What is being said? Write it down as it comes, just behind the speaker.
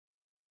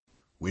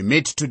We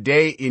meet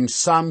today in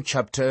Psalm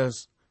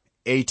chapters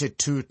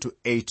 82 to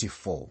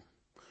 84.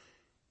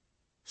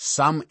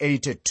 Psalm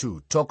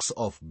 82 talks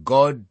of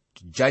God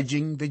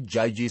judging the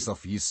judges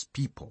of his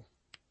people.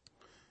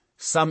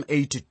 Psalm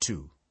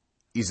 82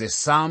 is a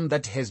psalm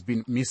that has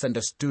been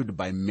misunderstood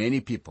by many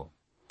people.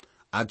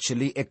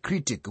 Actually, a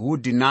critic who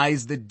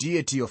denies the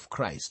deity of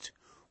Christ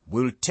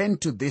will turn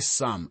to this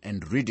psalm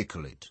and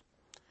ridicule it.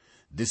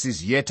 This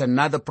is yet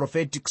another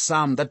prophetic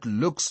psalm that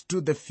looks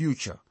to the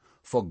future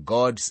for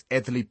God's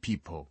earthly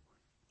people,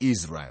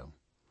 Israel.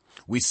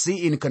 We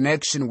see in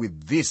connection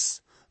with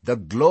this the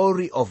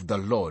glory of the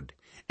Lord,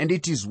 and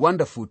it is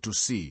wonderful to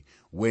see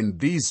when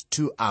these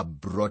two are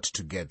brought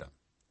together.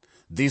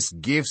 This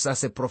gives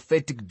us a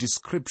prophetic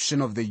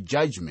description of the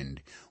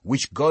judgment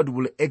which God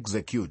will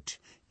execute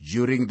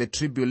during the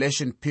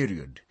tribulation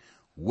period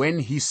when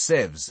he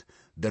saves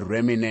the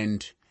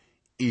remnant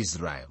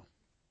Israel.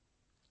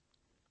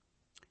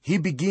 He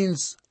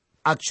begins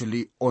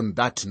actually on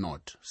that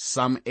note.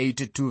 Psalm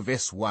 82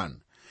 verse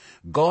 1.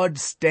 God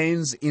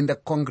stands in the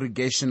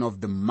congregation of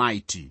the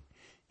mighty.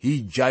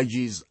 He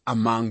judges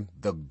among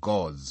the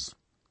gods.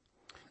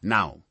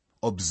 Now,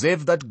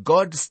 observe that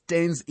God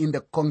stands in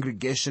the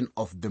congregation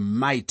of the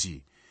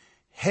mighty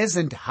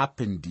hasn't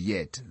happened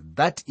yet.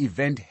 That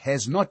event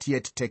has not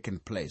yet taken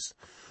place.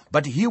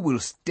 But he will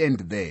stand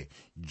there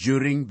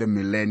during the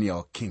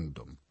millennial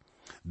kingdom.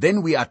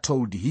 Then we are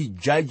told he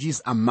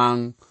judges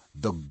among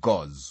the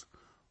gods.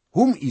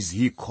 Whom is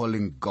he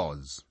calling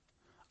gods?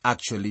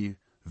 Actually,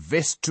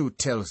 verse 2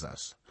 tells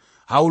us,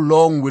 how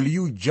long will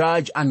you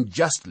judge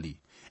unjustly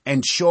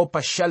and show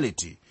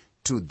partiality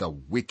to the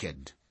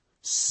wicked?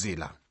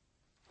 Selah.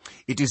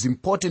 It is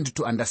important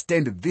to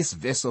understand this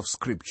verse of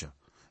scripture.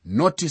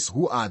 Notice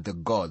who are the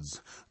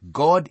gods.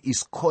 God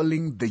is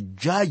calling the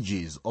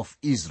judges of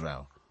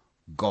Israel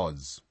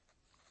gods.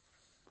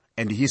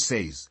 And he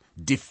says,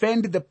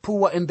 defend the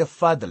poor and the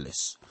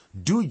fatherless.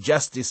 Do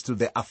justice to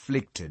the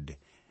afflicted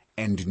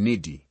and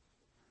needy.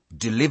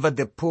 Deliver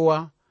the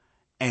poor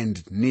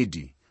and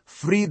needy.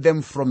 Free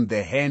them from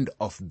the hand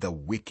of the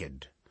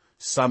wicked.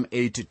 Psalm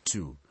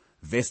 82,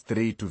 verse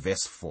 3 to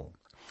verse 4.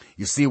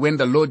 You see, when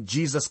the Lord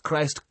Jesus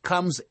Christ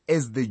comes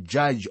as the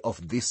judge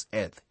of this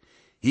earth,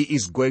 he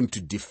is going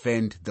to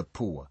defend the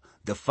poor,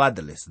 the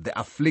fatherless, the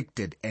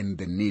afflicted, and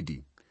the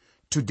needy.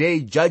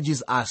 Today,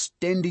 judges are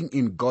standing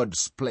in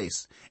God's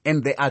place,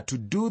 and they are to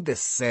do the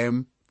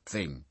same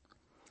thing.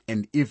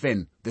 And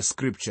even the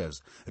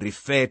scriptures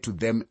refer to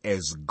them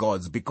as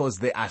gods because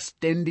they are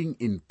standing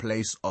in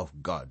place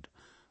of God.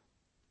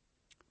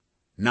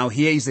 Now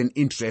here is an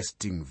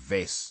interesting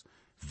verse.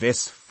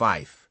 Verse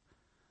 5.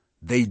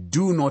 They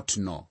do not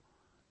know,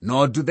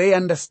 nor do they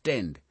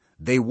understand.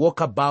 They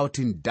walk about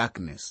in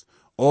darkness.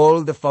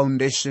 All the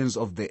foundations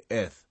of the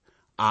earth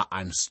are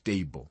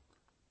unstable.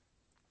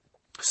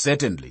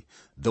 Certainly,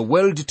 the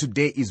world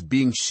today is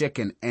being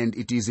shaken and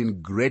it is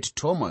in great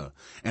turmoil.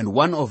 And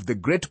one of the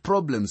great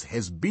problems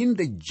has been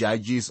the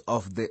judges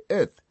of the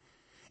earth.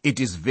 It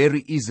is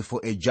very easy for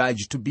a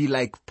judge to be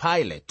like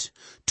Pilate,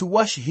 to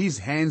wash his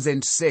hands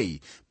and say,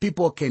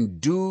 people can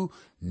do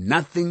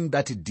nothing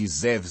that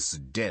deserves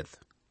death.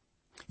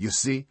 You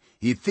see,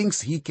 he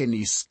thinks he can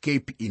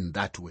escape in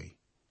that way.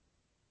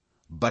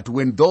 But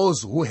when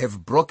those who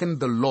have broken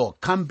the law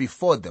come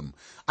before them,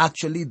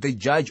 actually the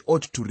judge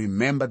ought to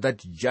remember that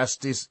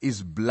justice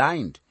is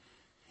blind.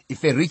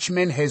 If a rich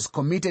man has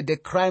committed a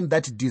crime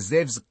that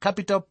deserves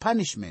capital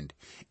punishment,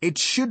 it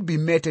should be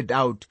meted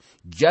out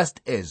just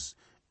as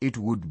it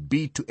would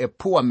be to a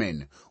poor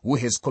man who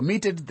has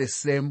committed the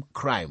same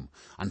crime.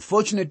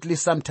 Unfortunately,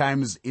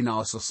 sometimes in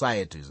our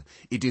societies,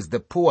 it is the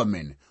poor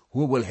man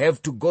who will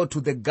have to go to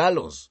the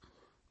gallows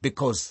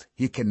because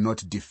he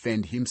cannot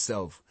defend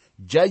himself.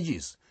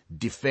 Judges,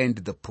 defend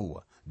the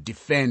poor,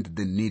 defend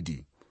the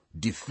needy,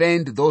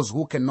 defend those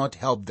who cannot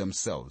help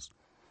themselves.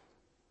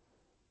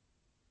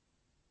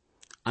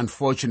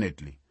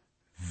 Unfortunately,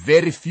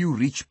 very few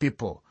rich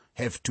people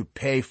have to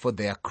pay for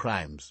their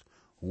crimes,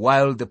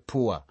 while the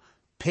poor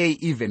pay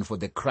even for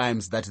the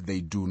crimes that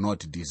they do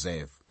not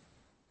deserve.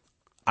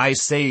 I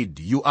said,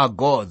 you are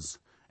gods,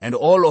 and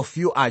all of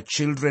you are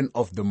children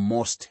of the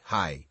Most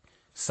High.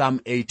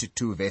 Psalm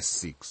 82 verse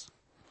 6.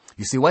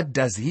 You see, what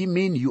does he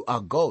mean, you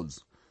are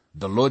gods?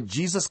 The Lord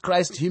Jesus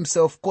Christ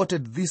himself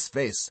quoted this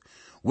verse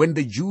when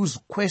the Jews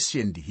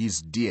questioned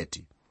his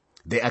deity.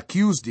 They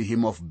accused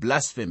him of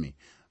blasphemy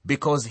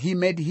because he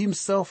made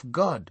himself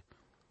God.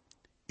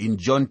 In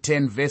John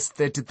 10 verse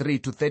 33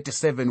 to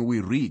 37 we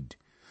read,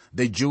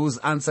 the Jews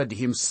answered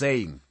him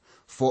saying,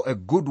 for a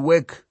good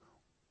work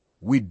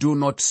we do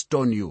not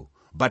stone you,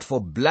 but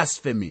for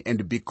blasphemy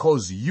and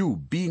because you,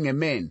 being a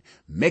man,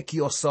 make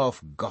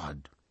yourself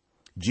God.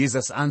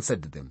 Jesus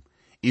answered them,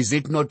 is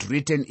it not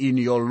written in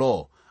your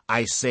law,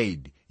 I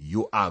said,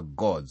 you are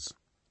gods?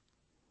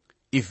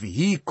 If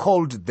he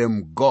called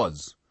them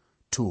gods,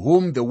 to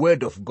whom the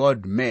word of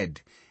God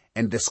made,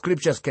 and the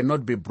scriptures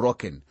cannot be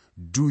broken,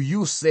 do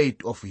you say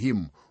of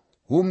him,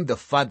 whom the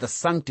Father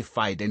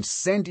sanctified and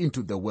sent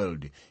into the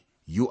world,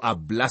 you are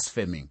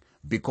blaspheming,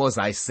 because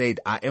I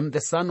said, I am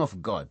the Son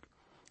of God.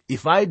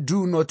 If I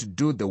do not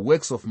do the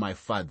works of my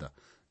Father,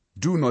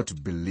 do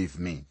not believe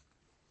me.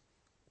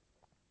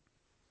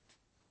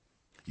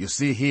 You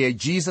see here,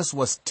 Jesus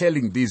was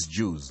telling these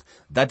Jews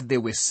that they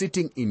were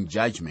sitting in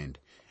judgment,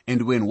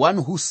 and when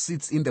one who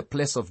sits in the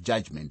place of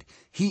judgment,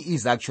 he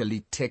is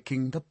actually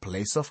taking the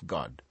place of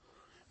God.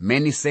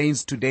 Many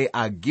saints today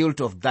are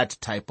guilty of that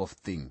type of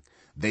thing.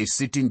 They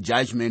sit in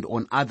judgment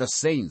on other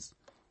saints.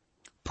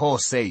 Paul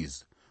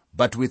says,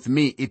 "But with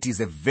me it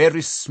is a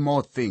very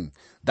small thing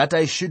that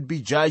I should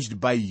be judged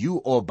by you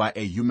or by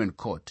a human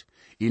court.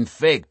 In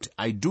fact,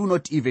 I do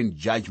not even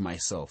judge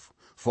myself,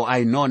 for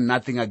I know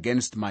nothing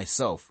against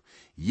myself.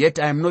 Yet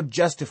I am not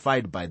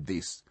justified by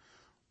this.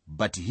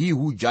 But he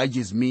who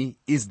judges me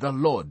is the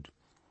Lord.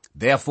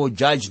 Therefore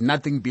judge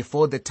nothing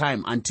before the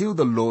time until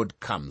the Lord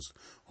comes,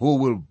 who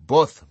will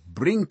both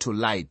bring to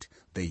light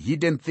the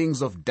hidden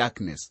things of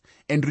darkness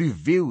and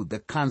reveal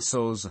the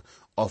counsels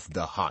of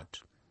the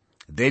heart.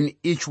 Then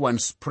each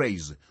one's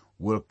praise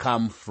will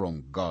come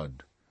from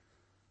God."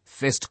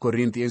 1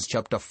 Corinthians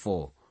chapter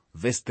 4,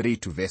 verse 3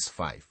 to verse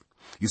 5.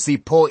 You see,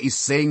 Paul is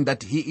saying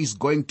that he is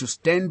going to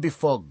stand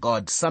before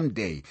God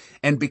someday,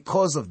 and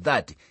because of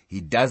that,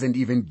 he doesn't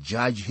even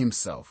judge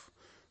himself.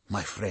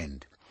 My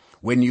friend,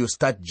 when you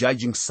start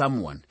judging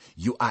someone,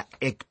 you are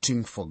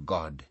acting for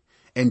God.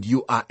 And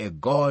you are a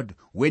God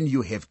when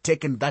you have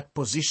taken that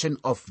position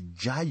of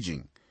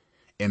judging.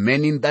 A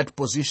man in that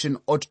position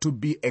ought to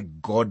be a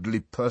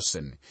godly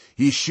person.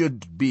 He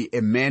should be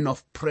a man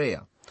of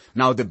prayer.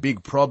 Now, the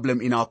big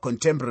problem in our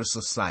contemporary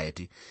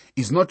society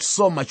is not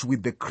so much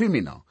with the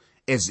criminal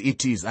as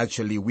it is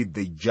actually with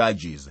the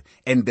judges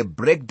and the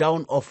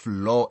breakdown of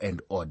law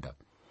and order.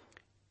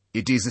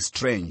 It is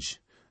strange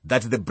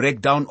that the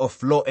breakdown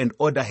of law and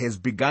order has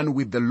begun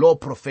with the law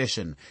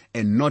profession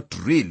and not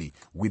really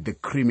with the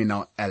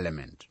criminal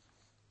element.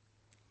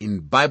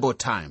 In Bible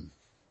time,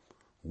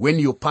 when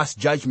you pass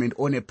judgment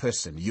on a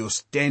person, you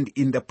stand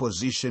in the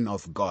position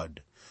of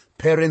God.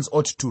 Parents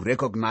ought to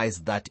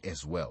recognize that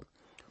as well.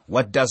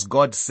 What does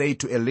God say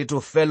to a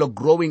little fellow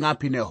growing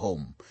up in a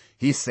home?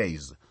 He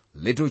says,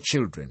 "Little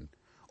children,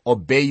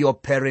 obey your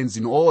parents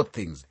in all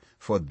things,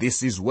 for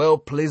this is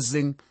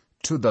well-pleasing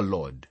to the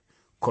Lord."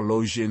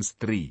 Colossians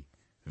 3,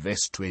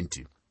 verse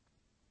 20.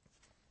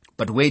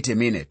 But wait a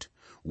minute.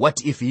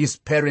 What if his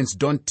parents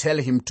don't tell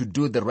him to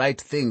do the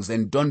right things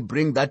and don't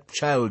bring that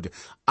child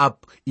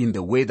up in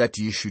the way that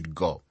he should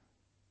go?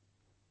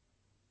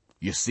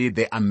 You see,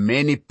 there are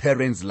many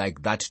parents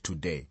like that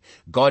today.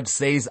 God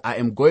says, "I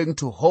am going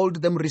to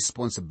hold them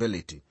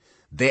responsibility.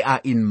 They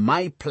are in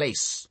my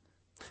place.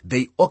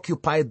 They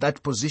occupy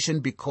that position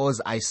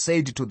because I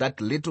said to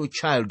that little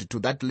child, to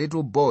that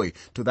little boy,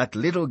 to that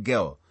little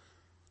girl,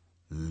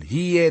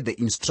 hear the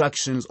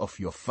instructions of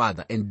your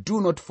father and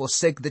do not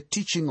forsake the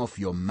teaching of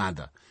your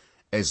mother,"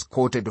 as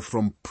quoted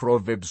from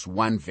Proverbs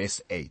 1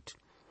 verse 8.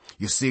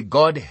 You see,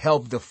 God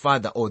help the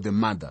father or the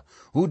mother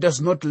who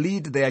does not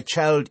lead their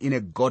child in a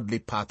godly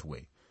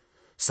pathway.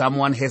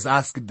 Someone has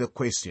asked the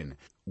question,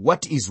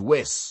 what is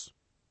worse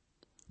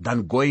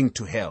than going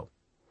to hell?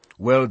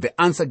 Well, the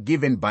answer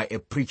given by a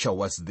preacher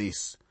was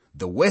this: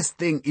 the worst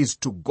thing is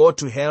to go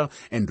to hell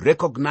and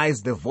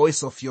recognize the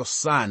voice of your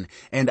son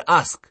and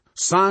ask,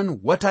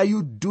 "Son, what are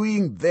you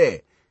doing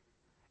there?"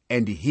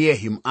 And hear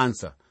him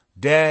answer,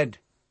 "Dad,"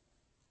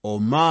 or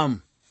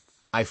 "Mom,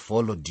 I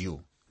followed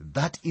you."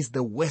 That is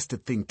the worst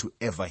thing to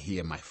ever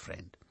hear, my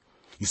friend.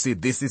 You see,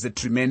 this is a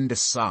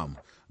tremendous psalm.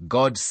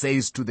 God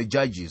says to the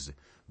judges,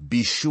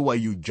 "Be sure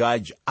you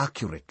judge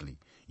accurately.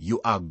 You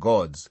are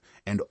gods,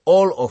 and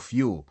all of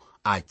you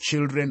are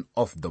children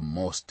of the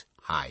Most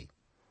High."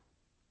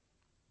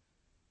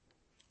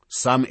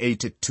 Psalm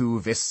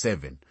 82 verse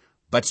 7.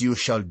 "But you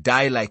shall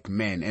die like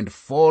men and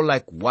fall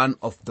like one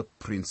of the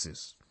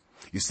princes."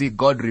 You see,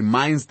 God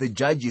reminds the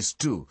judges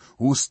too,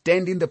 who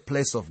stand in the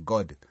place of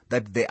God,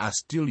 that they are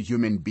still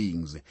human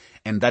beings,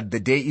 and that the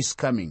day is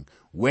coming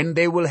when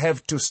they will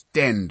have to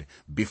stand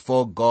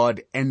before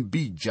God and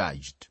be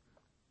judged.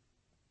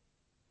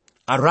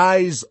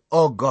 "Arise,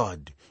 O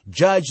God,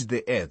 judge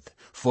the earth,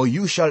 for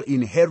you shall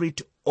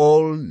inherit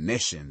all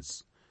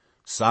nations."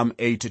 Psalm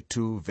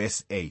 82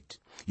 verse 8.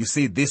 You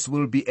see, this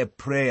will be a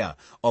prayer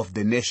of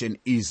the nation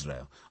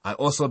Israel. I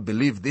also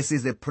believe this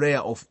is a prayer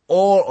of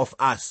all of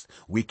us.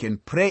 We can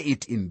pray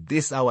it in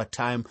this our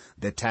time,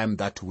 the time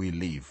that we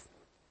live.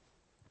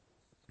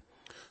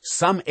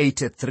 Psalm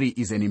 83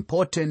 is an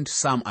important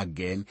psalm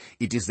again.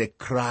 It is a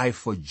cry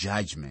for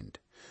judgment.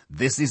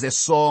 This is a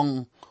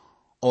song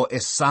or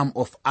a psalm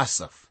of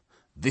Asaph.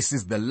 This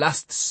is the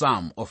last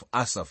psalm of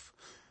Asaph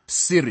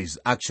series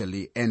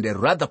actually, and a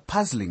rather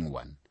puzzling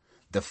one.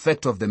 The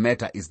fact of the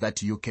matter is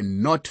that you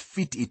cannot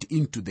fit it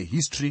into the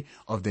history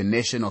of the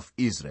nation of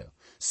Israel.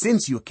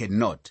 Since you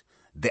cannot,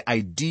 the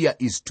idea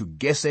is to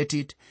guess at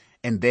it,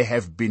 and there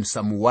have been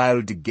some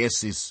wild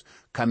guesses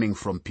coming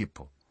from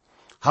people.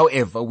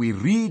 However, we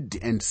read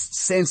and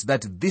sense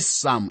that this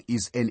psalm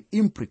is an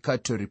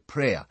imprecatory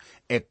prayer,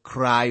 a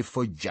cry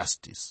for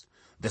justice.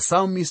 The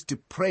psalmist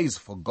prays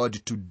for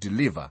God to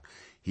deliver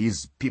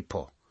his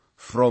people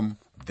from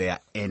their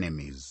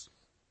enemies.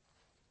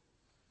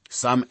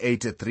 Psalm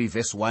 83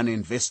 verse 1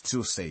 and verse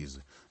 2 says,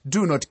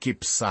 "Do not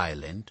keep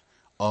silent,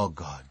 O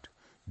God.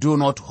 Do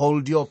not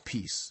hold your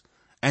peace,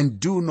 and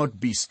do not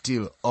be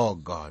still, O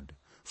God.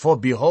 For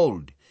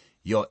behold,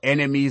 your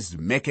enemies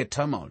make a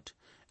tumult,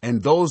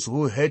 and those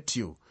who hurt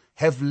you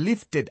have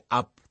lifted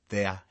up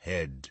their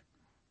head."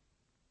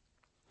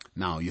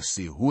 Now you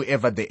see,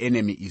 whoever the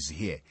enemy is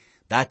here,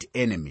 that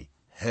enemy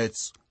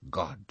hurts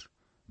God.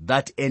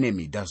 That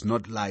enemy does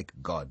not like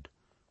God.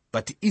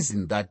 But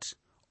isn't that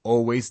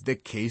always the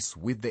case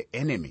with the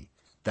enemy,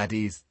 that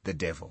is, the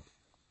devil?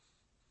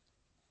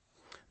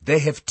 They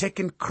have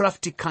taken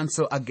crafty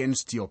counsel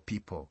against your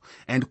people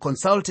and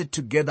consulted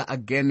together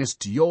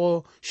against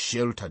your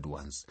sheltered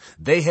ones.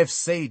 They have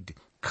said,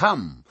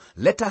 "Come,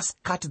 let us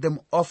cut them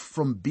off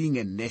from being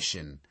a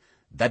nation,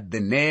 that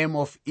the name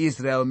of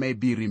Israel may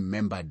be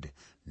remembered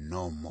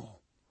no more."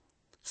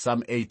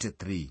 Psalm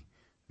 83,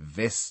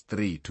 verse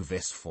 3 to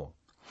verse 4.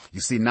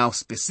 You see, now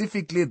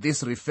specifically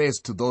this refers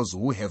to those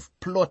who have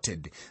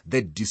plotted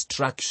the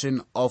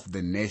destruction of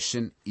the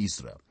nation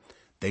Israel.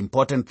 The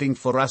important thing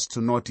for us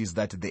to note is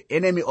that the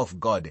enemy of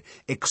God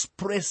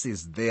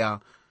expresses their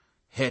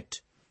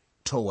hate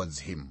towards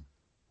him.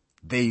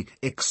 They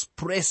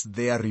express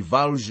their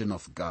revulsion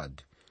of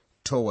God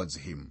towards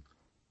him.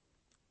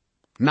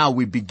 Now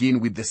we begin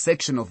with the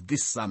section of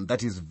this psalm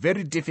that is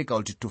very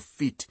difficult to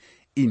fit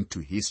into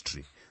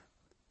history.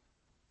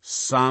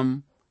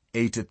 Psalm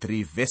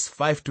 83 verse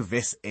 5 to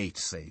verse 8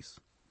 says,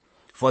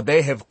 "For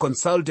they have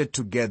consulted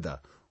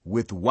together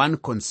with one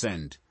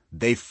consent.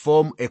 They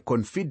form a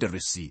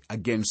confederacy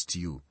against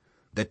you,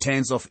 the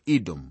tents of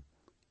Edom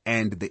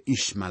and the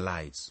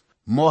Ishmaelites,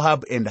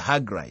 Moab and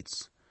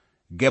Hagrites,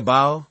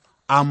 Gebal,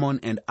 Ammon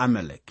and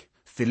Amalek,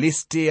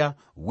 Philistia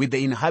with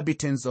the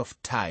inhabitants of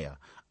Tyre.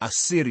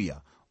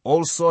 Assyria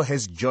also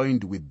has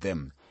joined with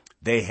them.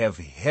 They have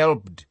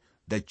helped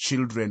the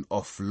children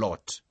of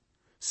Lot."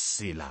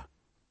 Selah.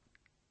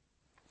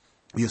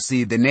 You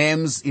see, the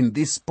names in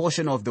this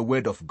portion of the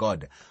word of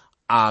God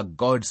are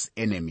God's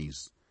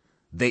enemies.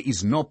 There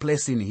is no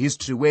place in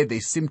history where they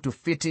seem to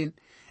fit in,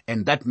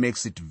 and that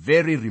makes it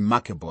very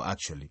remarkable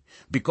actually,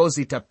 because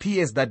it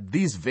appears that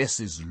these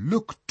verses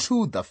look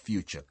to the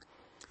future.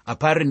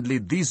 Apparently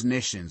these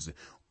nations,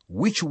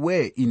 which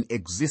were in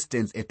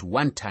existence at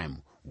one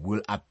time,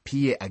 will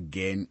appear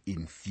again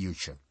in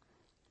future.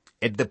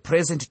 At the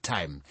present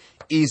time,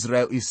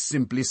 Israel is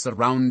simply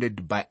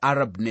surrounded by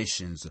Arab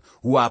nations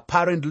who are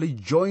apparently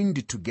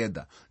joined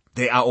together.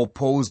 They are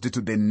opposed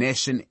to the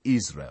nation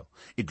Israel.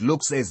 It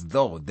looks as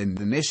though the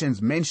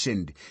nations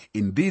mentioned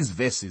in these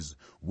verses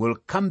will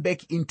come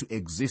back into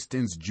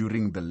existence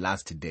during the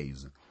last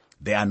days.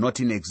 They are not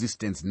in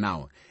existence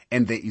now,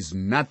 and there is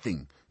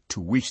nothing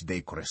to which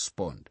they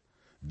correspond.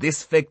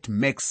 This fact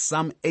makes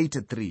Psalm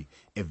 83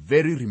 a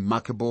very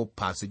remarkable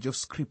passage of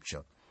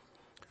scripture.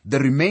 The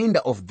remainder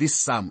of this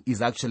psalm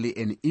is actually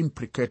an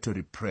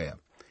imprecatory prayer.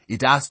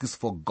 It asks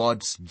for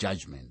God's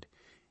judgment.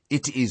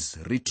 It is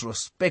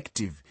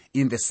retrospective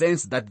in the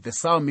sense that the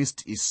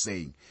psalmist is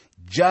saying,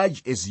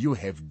 "Judge as you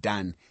have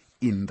done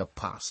in the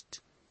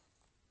past."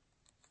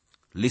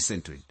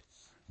 Listen to it.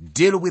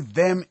 "Deal with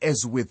them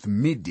as with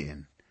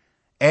Midian,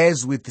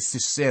 as with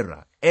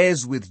Sisera,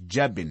 as with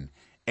Jabin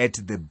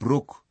at the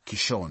brook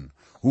Kishon,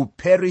 who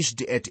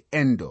perished at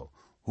Endor,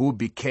 who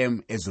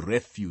became as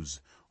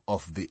refuse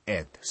of the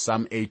earth."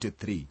 Psalm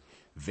 83,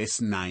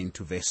 verse 9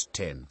 to verse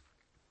 10.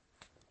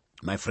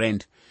 My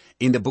friend,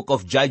 in the book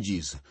of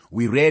Judges,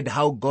 we read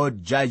how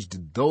God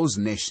judged those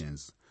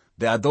nations.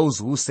 There are those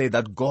who say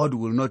that God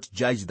will not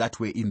judge that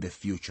way in the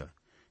future.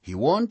 He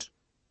won't.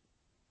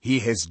 He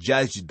has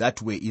judged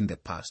that way in the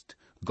past.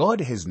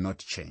 God has not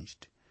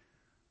changed.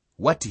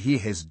 What he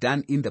has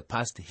done in the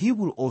past, he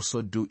will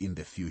also do in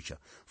the future.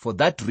 For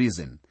that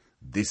reason,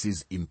 this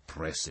is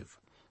impressive.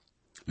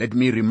 Let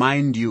me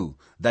remind you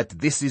that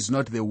this is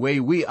not the way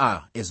we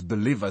are as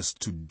believers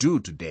to do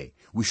today.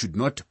 We should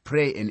not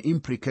pray an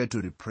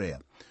imprecatory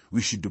prayer.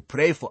 We should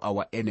pray for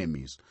our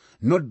enemies,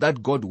 not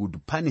that God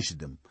would punish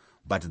them,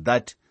 but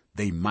that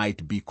they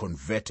might be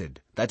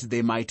converted, that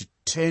they might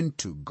turn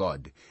to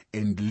God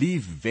and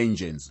leave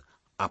vengeance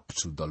up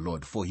to the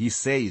Lord. For he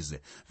says,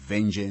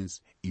 "Vengeance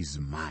is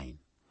mine."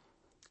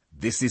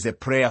 This is a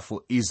prayer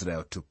for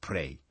Israel to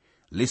pray.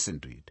 Listen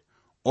to it.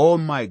 "Oh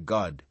my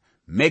God,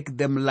 make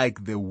them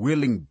like the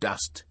whirling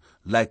dust,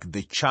 like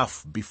the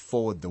chaff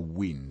before the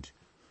wind."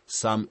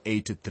 Psalm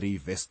 83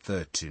 verse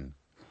 13.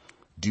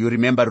 Do you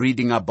remember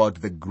reading about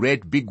the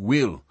great big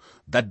wheel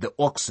that the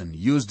oxen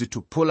used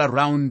to pull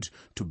around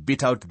to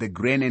beat out the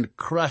grain and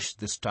crush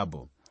the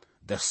stubble?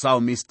 The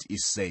psalmist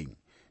is saying,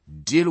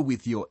 "Deal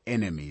with your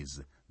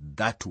enemies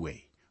that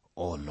way,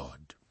 O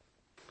Lord."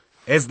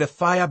 As the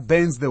fire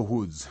burns the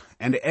woods,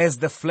 and as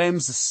the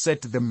flames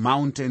set the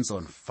mountains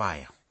on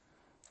fire.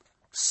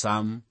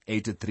 Psalm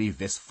 83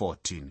 verse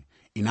 14.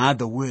 In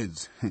other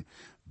words,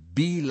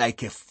 be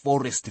like a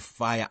forest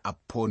fire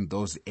upon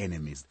those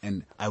enemies.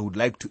 And I would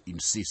like to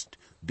insist,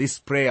 this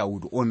prayer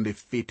would only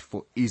fit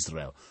for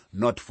Israel,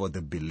 not for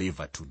the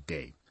believer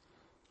today.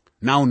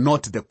 Now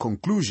note the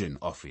conclusion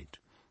of it.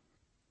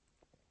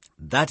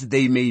 that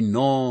they may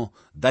know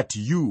that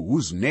you,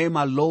 whose name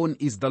alone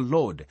is the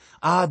Lord,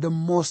 are the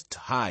Most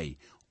High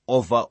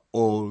over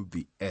all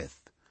the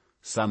earth.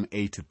 Psalm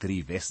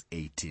 83 verse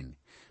 18.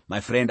 My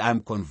friend,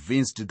 I'm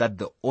convinced that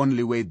the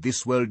only way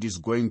this world is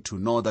going to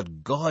know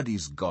that God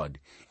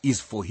is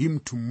for him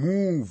to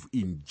move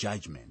in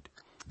judgment.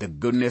 The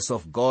goodness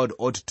of God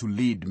ought to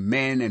lead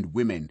men and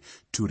women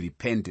to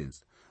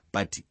repentance,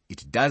 but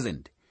it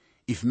doesn't.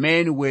 If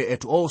men were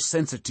at all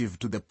sensitive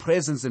to the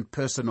presence and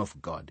person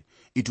of God,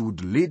 it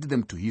would lead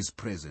them to his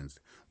presence,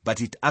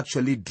 but it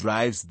actually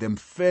drives them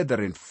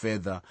further and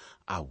further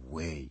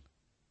away.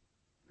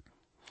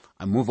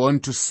 I move on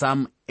to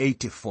Psalm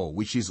 84,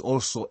 which is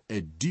also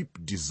a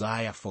deep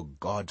desire for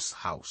God's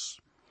house.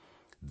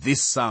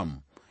 This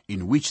psalm,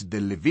 in which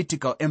the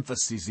Levitical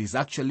emphasis is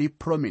actually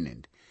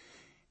prominent,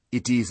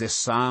 it is a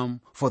psalm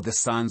for the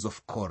sons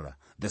of Korah.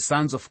 The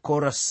sons of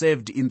Korah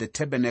served in the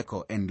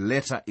tabernacle and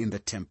later in the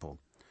temple.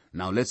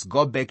 Now let's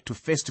go back to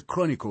 1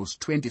 Chronicles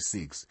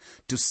 26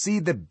 to see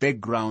the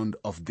background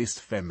of this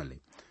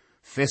family.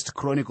 1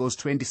 Chronicles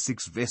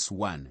 26 verse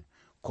 1.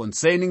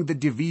 Concerning the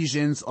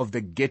divisions of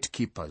the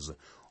gatekeepers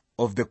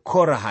of the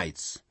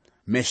Korahites,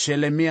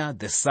 Meshelemiah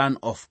the son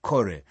of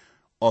Korah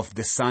of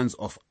the sons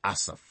of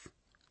Asaph.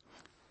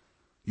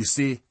 You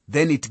see,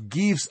 then it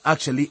gives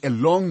actually a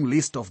long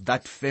list of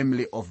that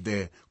family of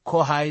the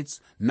Korahites.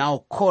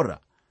 Now Korah,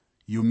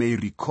 you may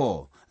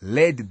recall,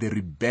 led the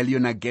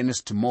rebellion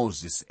against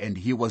Moses, and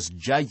he was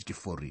judged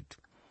for it.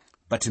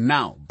 But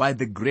now, by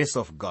the grace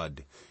of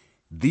God,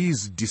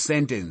 these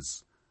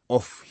descendants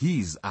of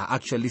his are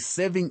actually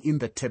serving in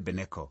the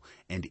tabernacle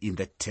and in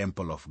the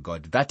temple of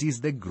God. That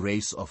is the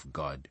grace of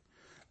God.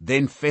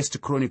 Then 1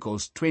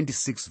 Chronicles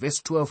 26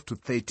 verse 12 to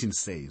 13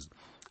 says,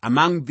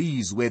 among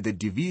these were the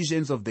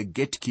divisions of the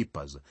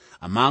gatekeepers,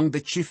 among the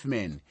chief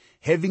men,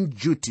 having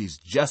duties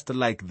just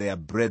like their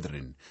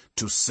brethren,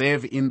 to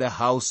serve in the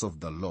house of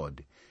the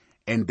Lord.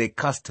 And they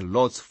cast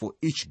lots for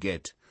each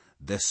gate,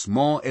 the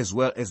small as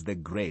well as the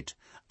great,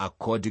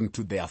 according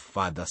to their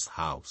father's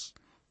house.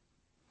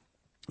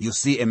 You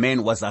see, a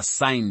man was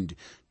assigned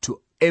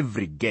to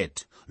every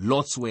gate.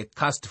 Lots were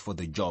cast for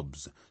the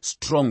jobs.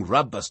 Strong,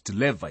 robust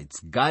Levites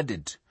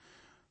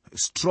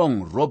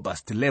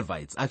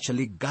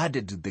actually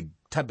guarded the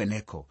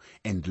tabernacle,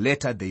 and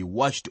later they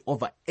watched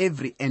over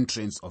every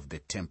entrance of the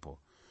temple.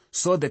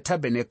 So the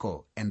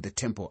tabernacle and the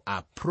temple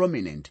are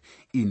prominent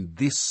in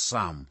this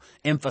psalm,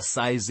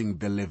 emphasizing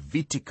the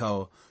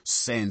Levitical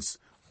sense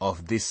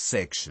of this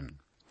section.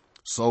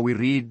 So we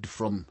read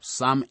from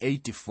Psalm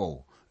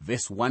 84,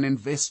 verse 1 and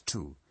verse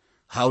 2.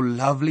 How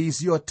lovely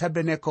is your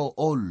tabernacle,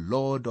 O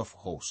Lord of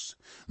hosts!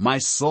 My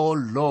soul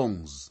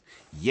longs,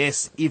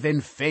 yes,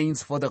 even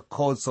faints for the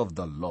courts of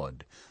the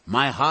Lord.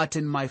 My heart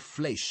and my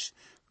flesh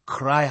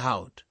cry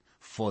out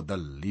for the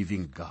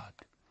living God.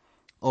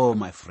 Oh,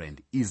 my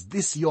friend, is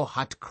this your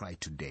heart cry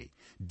today?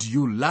 Do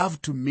you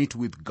love to meet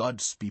with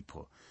God's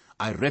people?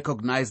 I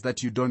recognize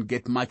that you don't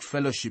get much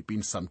fellowship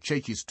in some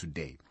churches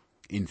today.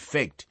 In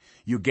fact,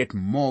 you get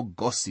more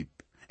gossip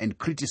and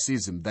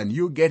criticism than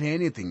you get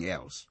anything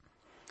else.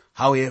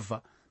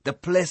 However, the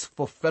place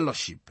for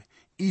fellowship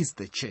is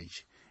the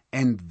church,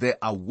 and there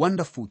are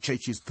wonderful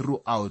churches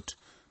throughout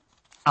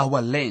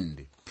our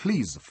land.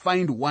 Please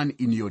find one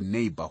in your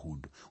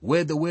neighborhood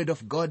where the word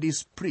of God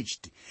is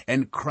preached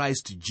and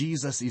Christ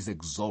Jesus is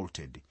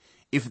exalted.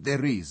 If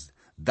there is,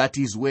 that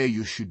is where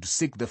you should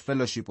seek the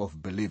fellowship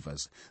of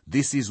believers.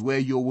 This is where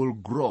you will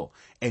grow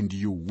and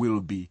you will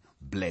be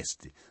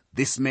blessed.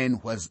 This man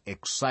was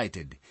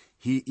excited.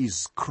 He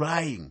is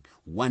crying,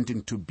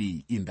 wanting to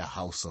be in the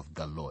house of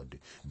the Lord.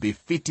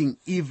 Befitting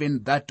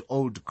even that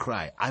old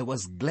cry, I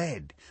was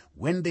glad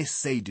when they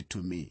said to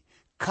me,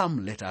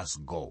 come, let us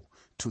go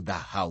to the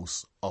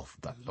house of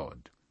the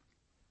Lord.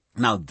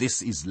 Now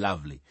this is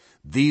lovely.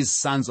 These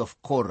sons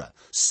of Korah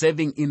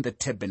serving in the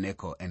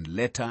tabernacle and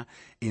later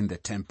in the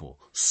temple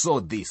saw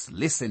this.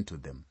 Listen to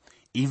them.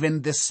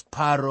 Even the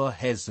sparrow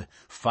has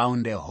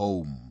found a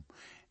home,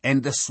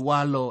 and the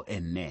swallow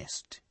a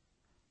nest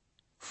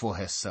for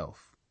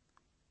herself,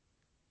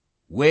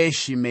 where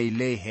she may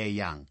lay her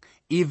young.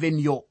 Even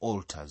your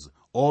altars,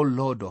 O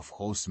Lord of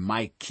hosts,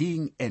 my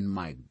King and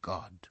my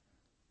God.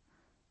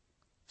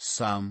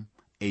 Psalm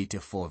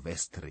 84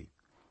 verse 3.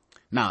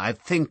 Now I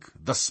think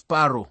the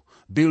sparrow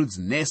builds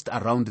nest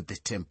around the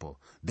temple.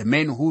 The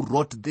man who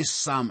wrote this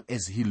psalm,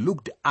 as he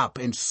looked up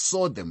and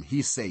saw them,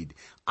 he said,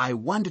 I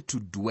want to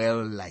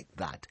dwell like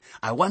that.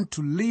 I want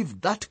to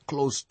live that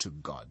close to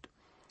God.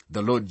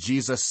 The Lord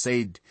Jesus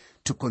said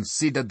to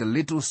consider the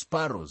little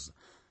sparrows.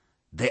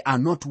 They are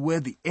not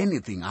worthy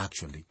anything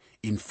actually.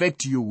 In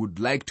fact, you would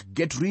like to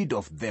get rid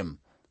of them.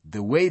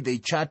 The way they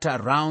chatter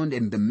around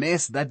and the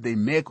mess that they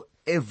make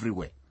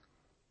everywhere.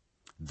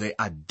 They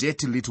are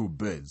dirty little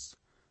birds.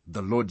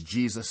 The Lord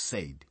Jesus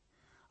said,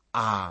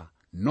 are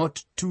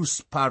not 2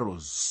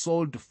 sparrows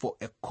sold for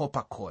a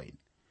copper coin,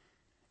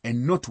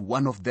 and not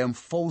one of them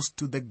falls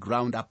to the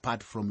ground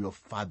apart from your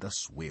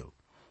Father's will.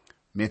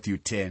 Matthew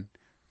 10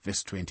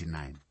 verse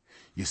 29.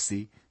 You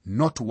see,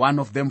 not one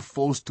of them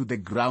falls to the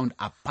ground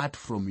apart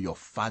from your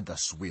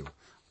Father's will.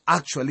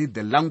 Actually,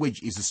 the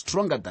language is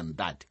stronger than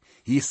that.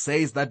 He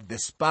says that the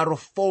sparrow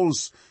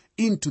falls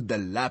into the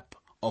lap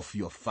of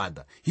your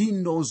Father. He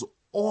knows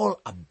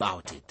all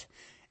about it.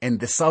 And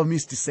the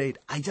psalmist said,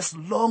 I just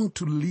long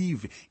to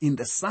live in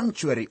the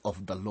sanctuary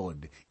of the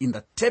Lord, in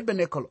the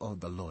tabernacle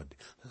of the Lord,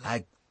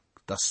 like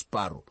the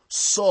sparrow,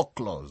 so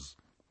close.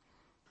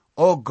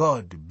 O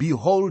God,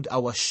 behold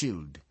our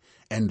shield,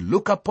 and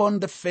look upon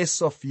the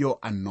face of your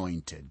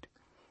anointed.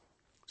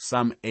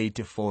 Psalm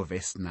 84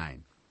 verse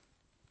 9.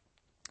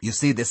 You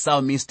see, the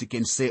psalmist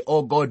can say,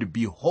 oh God,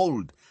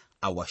 behold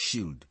our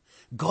shield.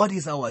 God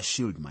is our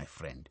shield, my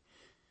friend.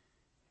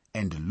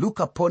 And look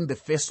upon the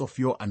face of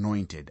your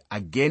anointed.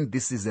 Again,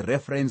 this is a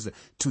reference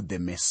to the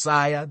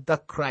Messiah, the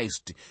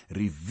Christ,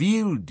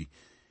 revealed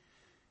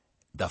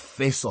the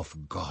face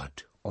of God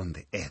on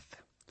the earth.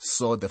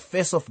 So the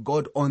face of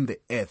God on the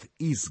earth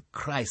is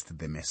Christ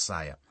the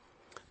Messiah.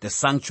 The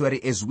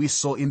sanctuary, as we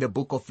saw in the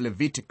book of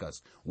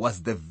Leviticus,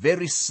 was the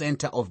very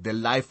center of the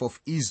life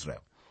of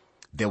Israel.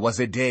 There was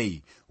a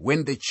day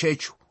when the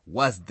church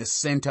was the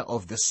center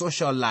of the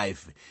social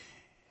life.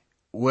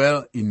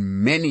 Well,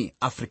 in many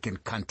African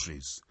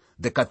countries,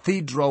 the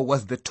cathedral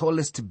was the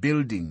tallest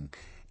building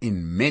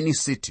in many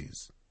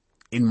cities.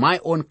 In my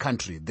own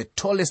country, the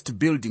tallest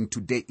building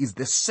today is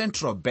the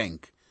central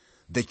bank.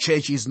 The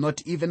church is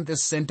not even the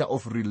center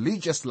of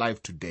religious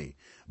life today,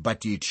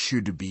 but it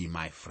should be,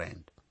 my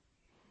friend.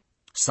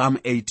 Psalm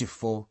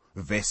 84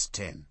 verse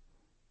 10.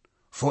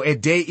 For a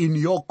day in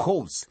your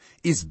courts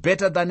is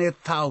better than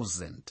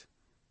 1,000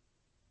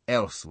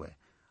 elsewhere.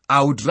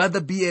 I would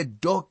rather be a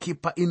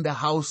doorkeeper in the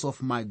house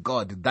of my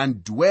God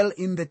than dwell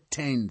in the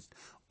tents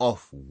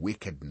of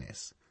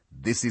wickedness.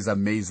 This is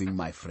amazing,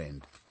 my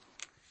friend.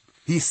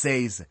 He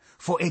says,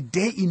 for a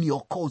day in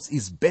your courts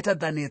is better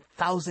than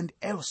 1,000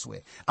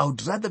 elsewhere. I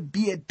would rather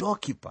be a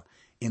doorkeeper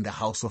in the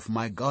house of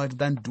my God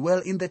than dwell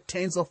in the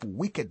tents of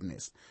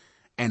wickedness.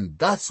 And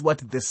that's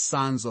what the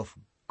sons of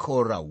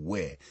Korah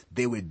were.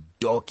 They were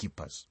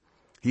doorkeepers.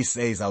 He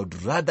says, I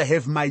would rather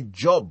have my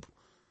job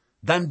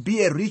than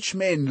be a rich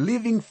man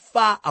living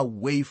far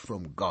away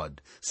from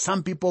God.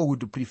 Some people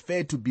would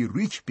prefer to be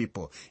rich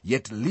people,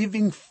 yet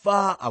living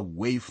far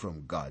away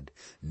from God,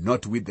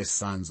 not with the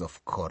sons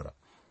of Korah.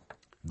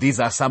 These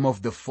are some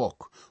of the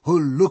folk who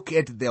look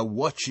at their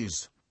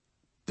watches,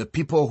 the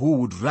people who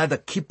would rather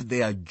keep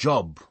their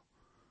job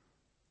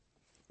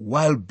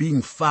while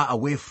being far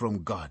away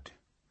from God,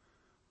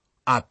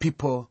 are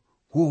people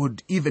who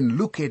would even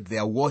look at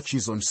their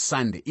watches on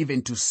Sunday,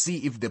 even to see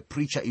if the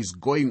preacher is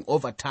going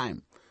over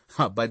time.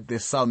 But the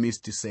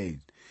psalmist said,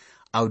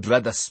 I would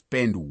rather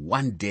spend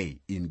one day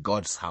in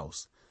God's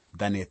house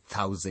than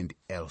 1,000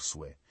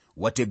 elsewhere.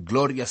 What a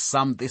glorious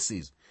psalm this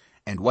is,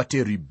 and what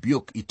a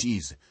rebuke it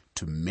is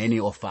to many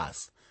of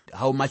us.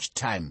 How much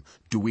time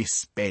do we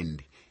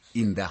spend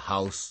in the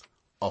house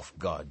of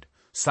God?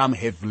 Some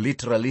have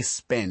literally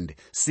spent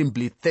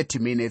simply 30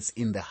 minutes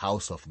in the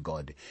house of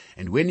God.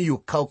 And when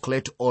you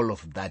calculate all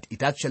of that,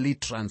 it actually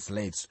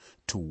translates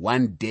to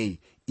one day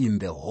in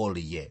the whole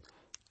year.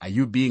 Are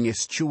you being a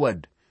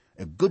steward,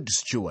 a good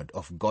steward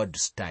of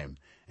God's time?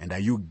 And are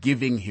you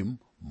giving him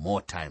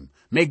more time?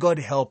 May God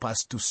help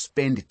us to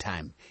spend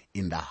time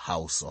in the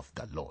house of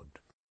the Lord.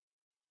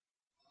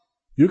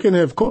 You can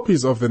have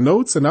copies of the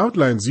notes and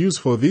outlines used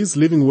for these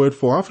Living Word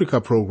for Africa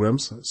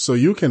programs so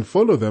you can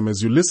follow them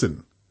as you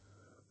listen.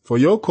 For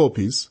your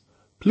copies,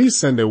 please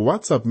send a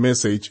WhatsApp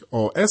message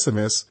or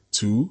SMS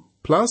to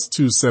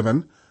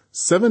 +27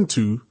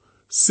 72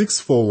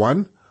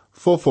 641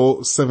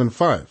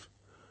 4475.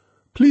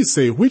 Please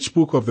say which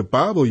book of the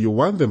Bible you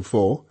want them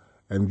for,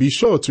 and be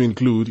sure to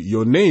include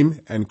your name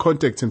and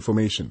contact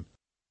information.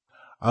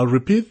 I'll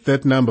repeat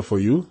that number for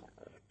you.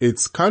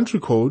 It's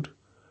country code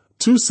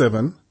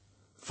 27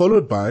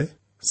 followed by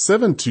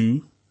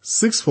 72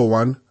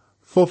 641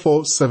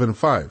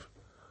 4475.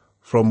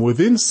 From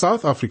within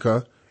South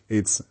Africa,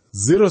 it's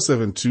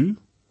 072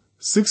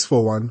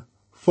 641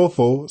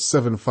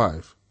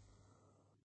 4475.